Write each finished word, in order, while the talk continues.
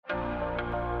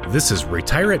This is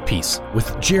Retire at Peace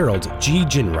with Gerald G.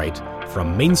 Ginwright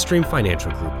from Mainstream Financial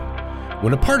Group.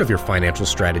 When a part of your financial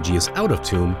strategy is out of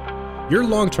tune, your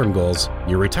long-term goals,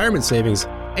 your retirement savings,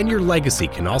 and your legacy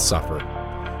can all suffer.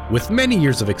 With many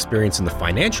years of experience in the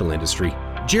financial industry,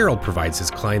 Gerald provides his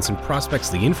clients and prospects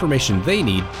the information they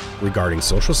need regarding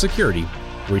Social Security,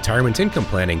 retirement income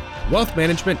planning, wealth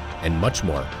management, and much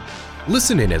more.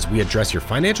 Listen in as we address your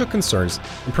financial concerns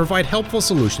and provide helpful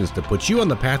solutions to put you on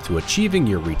the path to achieving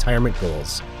your retirement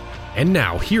goals. And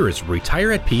now, here is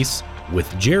Retire at Peace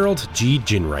with Gerald G.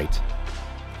 Ginwright.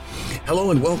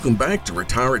 Hello and welcome back to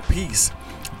Retire at Peace.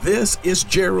 This is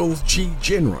Gerald G.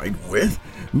 Ginwright with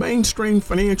Mainstream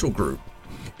Financial Group.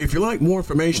 If you'd like more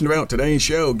information about today's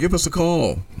show, give us a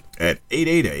call at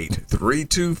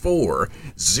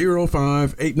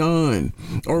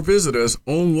 888-324-0589 or visit us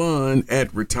online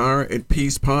at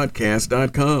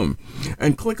retireatpeacepodcast.com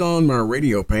and click on my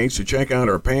radio page to check out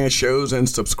our past shows and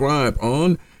subscribe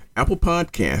on Apple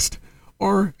Podcast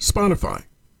or Spotify.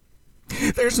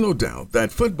 There's no doubt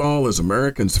that football is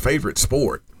Americans' favorite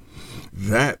sport.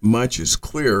 That much is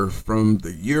clear from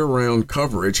the year-round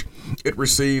coverage it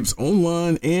receives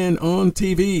online and on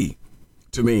TV.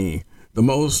 To me, the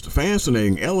most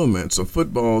fascinating elements of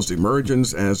football's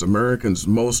emergence as Americans'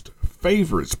 most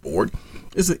favorite sport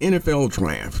is the NFL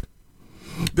draft.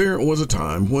 There was a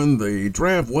time when the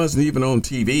draft wasn't even on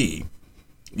TV.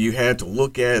 You had to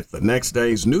look at the next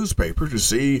day's newspaper to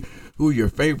see who your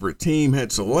favorite team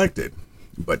had selected.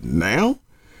 But now,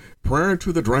 prior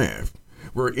to the draft,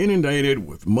 we're inundated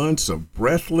with months of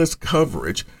breathless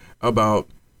coverage about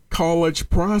college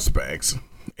prospects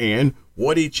and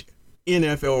what each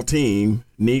NFL team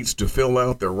needs to fill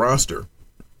out their roster.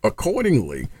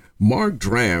 Accordingly, mock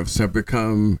drafts have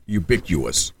become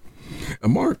ubiquitous. A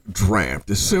mock draft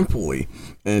is simply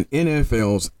an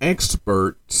NFL's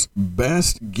expert's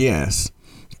best guess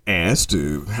as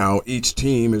to how each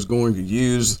team is going to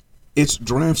use its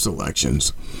draft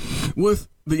selections. With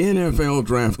the NFL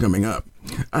draft coming up,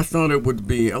 I thought it would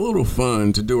be a little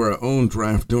fun to do our own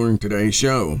draft during today's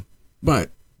show. But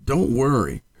don't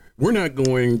worry. We're not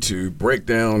going to break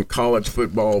down college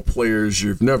football players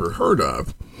you've never heard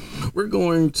of. We're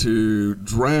going to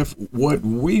draft what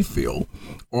we feel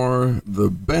are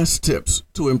the best tips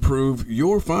to improve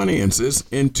your finances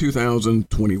in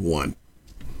 2021.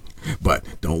 But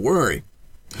don't worry,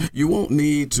 you won't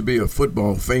need to be a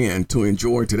football fan to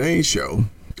enjoy today's show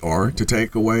or to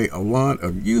take away a lot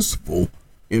of useful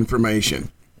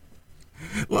information.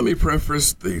 Let me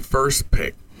preface the first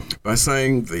pick by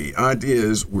saying the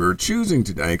ideas we're choosing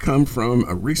today come from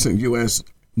a recent U.S.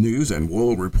 News and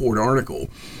World Report article,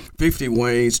 50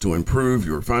 Ways to Improve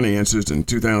Your Finances in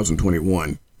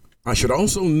 2021. I should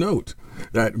also note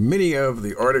that many of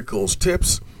the article's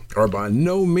tips are by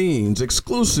no means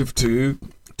exclusive to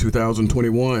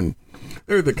 2021.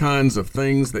 They're the kinds of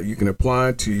things that you can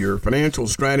apply to your financial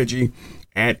strategy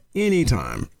at any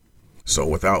time. So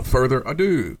without further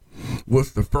ado,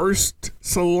 with the first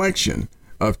selection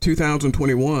of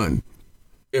 2021,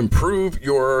 Improve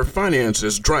Your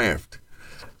Finances Draft,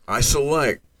 I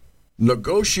select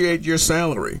Negotiate Your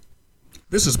Salary.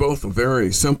 This is both a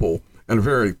very simple and a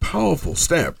very powerful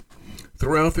step.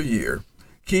 Throughout the year,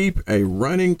 keep a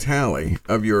running tally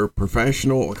of your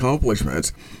professional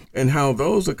accomplishments and how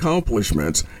those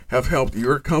accomplishments have helped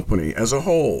your company as a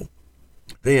whole.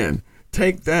 Then,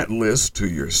 take that list to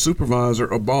your supervisor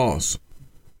or boss.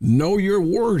 Know your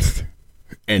worth.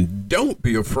 And don't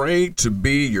be afraid to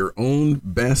be your own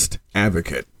best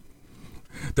advocate.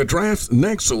 The draft's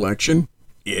next selection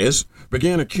is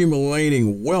begin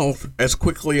accumulating wealth as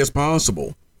quickly as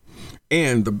possible.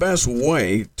 And the best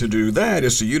way to do that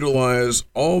is to utilize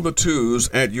all the tools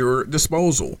at your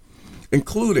disposal,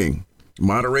 including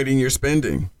moderating your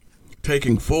spending,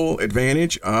 taking full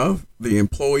advantage of the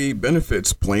employee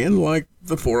benefits plan like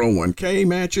the 401k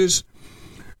matches,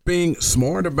 being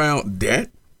smart about debt,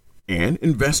 and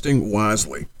investing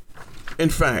wisely. In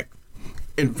fact,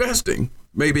 investing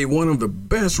may be one of the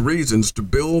best reasons to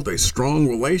build a strong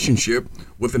relationship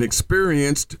with an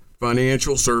experienced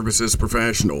financial services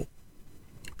professional.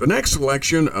 The next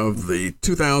selection of the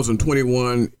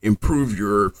 2021 Improve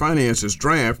Your Finances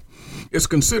draft is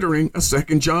considering a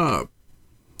second job.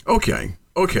 Okay.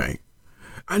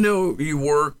 I know you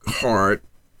work hard,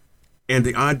 and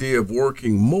the idea of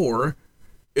working more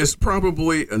is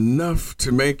probably enough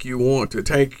to make you want to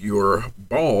take your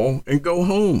ball and go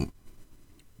home.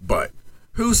 But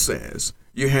who says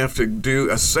you have to do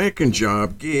a second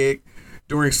job gig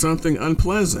during something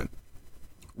unpleasant?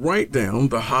 Write down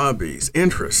the hobbies,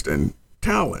 interests, and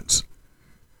talents.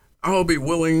 I'll be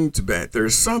willing to bet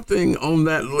there's something on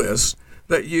that list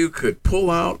that you could pull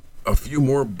out a few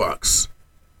more bucks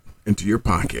into your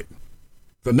pocket.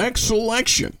 The next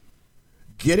selection,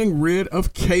 getting rid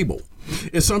of cable,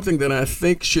 is something that I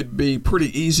think should be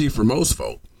pretty easy for most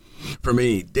folk. For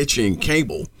me, ditching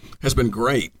cable has been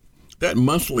great. That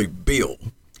monthly bill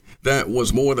that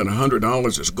was more than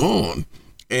 $100 is gone.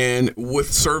 And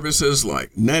with services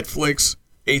like Netflix,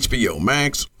 HBO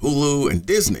Max, Hulu, and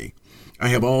Disney, I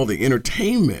have all the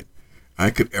entertainment I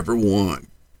could ever want.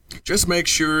 Just make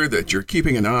sure that you're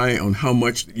keeping an eye on how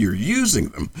much you're using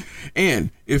them. And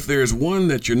if there's one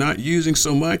that you're not using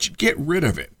so much, get rid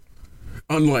of it.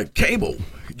 Unlike cable,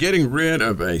 getting rid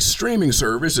of a streaming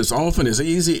service is often as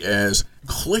easy as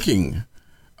clicking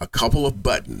a couple of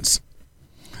buttons.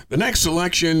 The next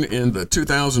selection in the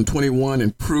 2021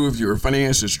 Improve Your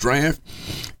Finances draft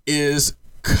is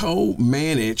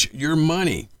co-manage your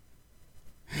money.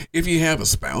 If you have a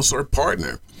spouse or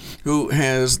partner who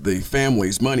has the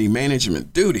family's money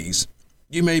management duties,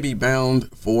 you may be bound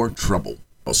for trouble.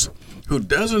 Who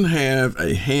doesn't have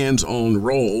a hands-on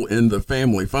role in the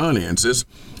family finances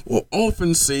will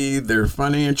often see their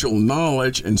financial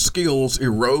knowledge and skills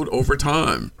erode over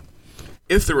time.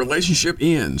 If the relationship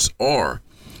ends or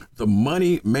the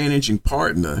money managing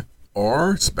partner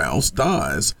or spouse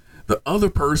dies, the other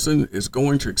person is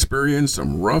going to experience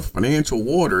some rough financial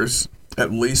waters,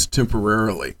 at least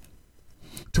temporarily.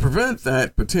 To prevent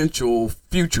that potential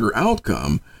future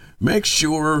outcome, make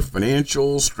sure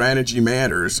financial strategy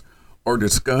matters are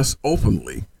discussed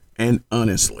openly and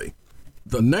honestly.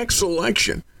 The next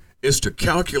selection is to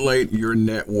calculate your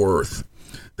net worth.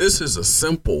 This is a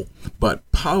simple but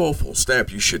powerful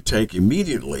step you should take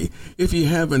immediately if you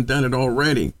haven't done it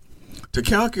already. To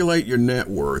calculate your net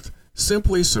worth,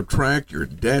 simply subtract your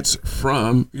debts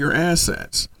from your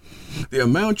assets. The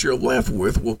amount you're left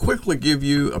with will quickly give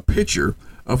you a picture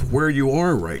of where you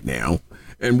are right now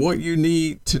and what you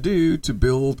need to do to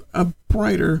build a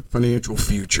brighter financial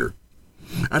future.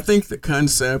 I think the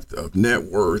concept of net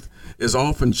worth is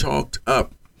often chalked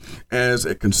up as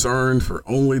a concern for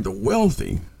only the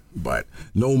wealthy, but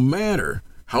no matter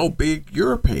how big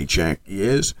your paycheck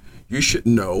is, you should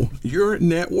know your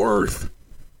net worth.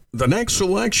 The next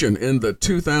selection in the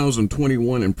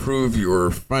 2021 Improve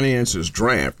Your Finances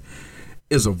draft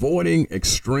is avoiding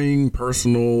extreme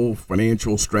personal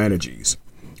financial strategies.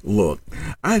 Look,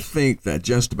 I think that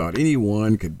just about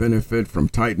anyone could benefit from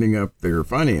tightening up their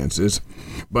finances,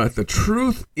 but the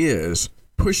truth is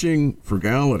pushing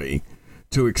frugality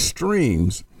to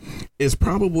extremes is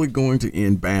probably going to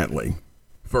end badly.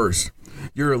 First,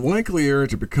 you're likelier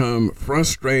to become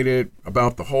frustrated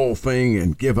about the whole thing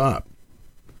and give up.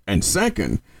 And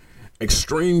second,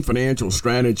 extreme financial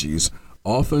strategies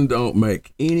often don't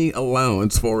make any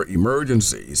allowance for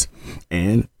emergencies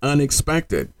and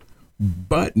unexpected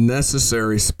but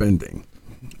necessary spending.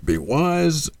 Be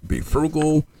wise, be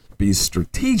frugal, be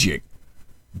strategic.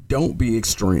 Don't be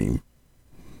extreme.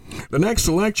 The next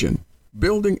selection,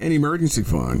 building an emergency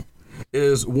fund,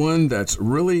 is one that's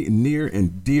really near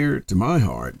and dear to my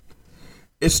heart.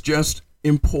 It's just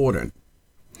important.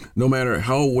 No matter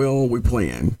how well we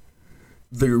plan,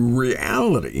 the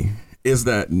reality is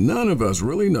that none of us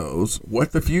really knows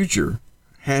what the future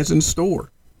has in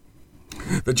store.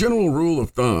 The general rule of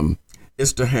thumb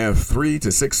is to have 3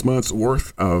 to 6 months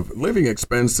worth of living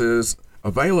expenses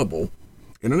available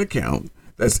in an account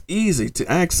that's easy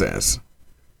to access.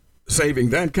 Saving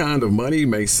that kind of money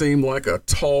may seem like a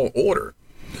tall order,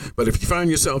 but if you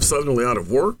find yourself suddenly out of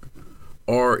work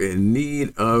or in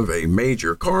need of a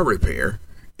major car repair,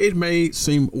 it may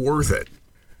seem worth it.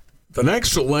 The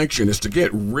next selection is to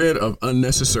get rid of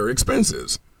unnecessary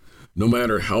expenses. No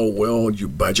matter how well you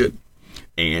budget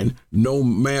and no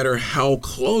matter how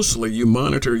closely you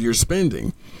monitor your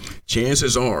spending,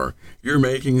 chances are you're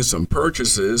making some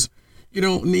purchases you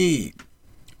don't need.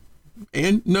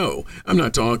 And no, I'm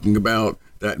not talking about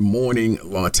that morning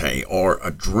latte or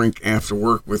a drink after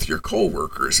work with your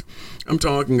coworkers. I'm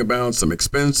talking about some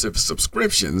expensive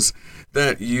subscriptions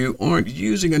that you aren't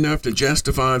using enough to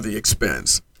justify the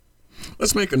expense.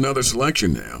 Let's make another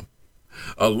selection now.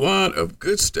 A lot of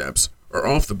good steps are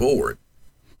off the board,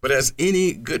 but as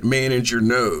any good manager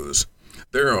knows,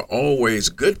 there are always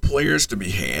good players to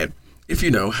be had if you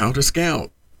know how to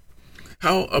scout.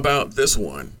 How about this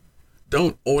one?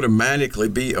 Don't automatically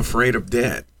be afraid of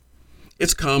debt.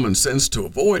 It's common sense to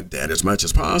avoid debt as much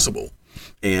as possible.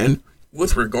 And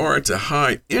with regard to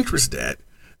high interest debt,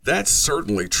 that's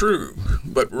certainly true.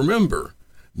 But remember,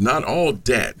 not all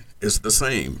debt is the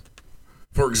same.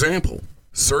 For example,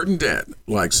 certain debt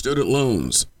like student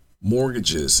loans,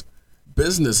 mortgages,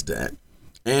 business debt,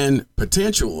 and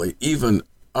potentially even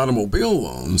automobile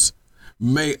loans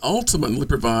may ultimately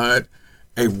provide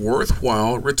a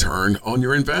worthwhile return on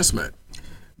your investment.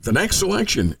 The next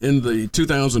selection in the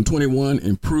 2021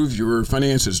 Improve Your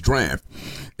Finances draft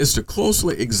is to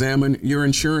closely examine your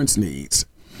insurance needs.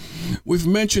 We've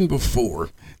mentioned before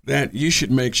that you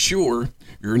should make sure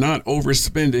you're not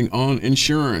overspending on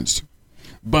insurance,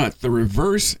 but the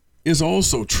reverse is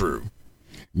also true.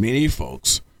 Many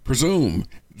folks presume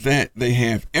that they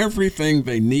have everything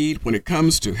they need when it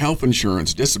comes to health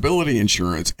insurance, disability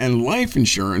insurance, and life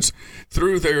insurance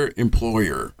through their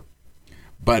employer.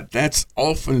 But that's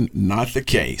often not the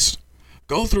case.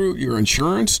 Go through your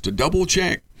insurance to double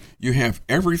check you have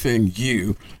everything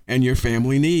you and your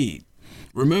family need.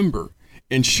 Remember,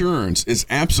 insurance is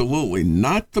absolutely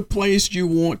not the place you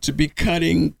want to be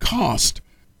cutting cost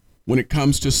when it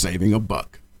comes to saving a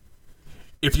buck.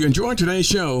 If you enjoyed today's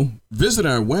show, visit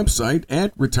our website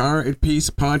at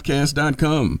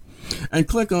retireatpeacepodcast.com and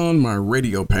click on my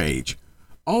radio page.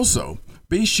 Also,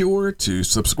 be sure to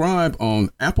subscribe on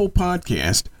Apple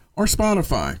Podcast or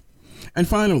Spotify. And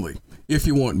finally, if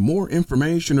you want more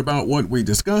information about what we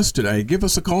discussed today, give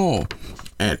us a call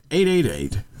at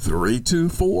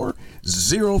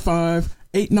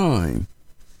 888-324-0589.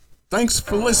 Thanks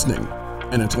for listening.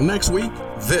 And until next week,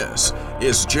 this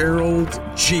is Gerald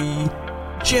G.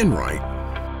 Ginwright.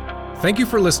 Thank you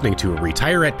for listening to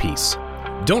Retire at Peace.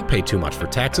 Don't pay too much for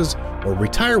taxes or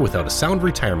retire without a sound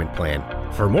retirement plan.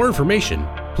 For more information,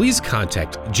 please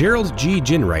contact Gerald G.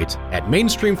 Ginwright at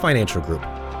Mainstream Financial Group.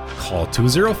 Call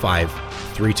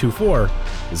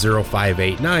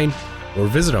 205-324-0589 or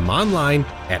visit them online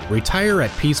at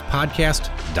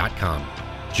retireatpeacepodcast.com.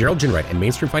 Gerald Ginwright and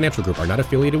Mainstream Financial Group are not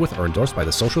affiliated with or endorsed by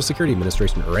the Social Security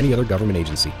Administration or any other government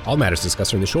agency. All matters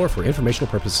discussed during the show are for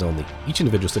informational purposes only. Each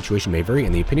individual situation may vary,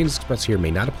 and the opinions expressed here may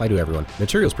not apply to everyone.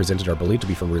 Materials presented are believed to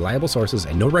be from reliable sources,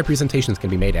 and no representations can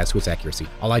be made as to its accuracy.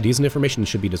 All ideas and information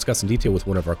should be discussed in detail with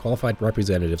one of our qualified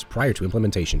representatives prior to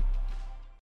implementation.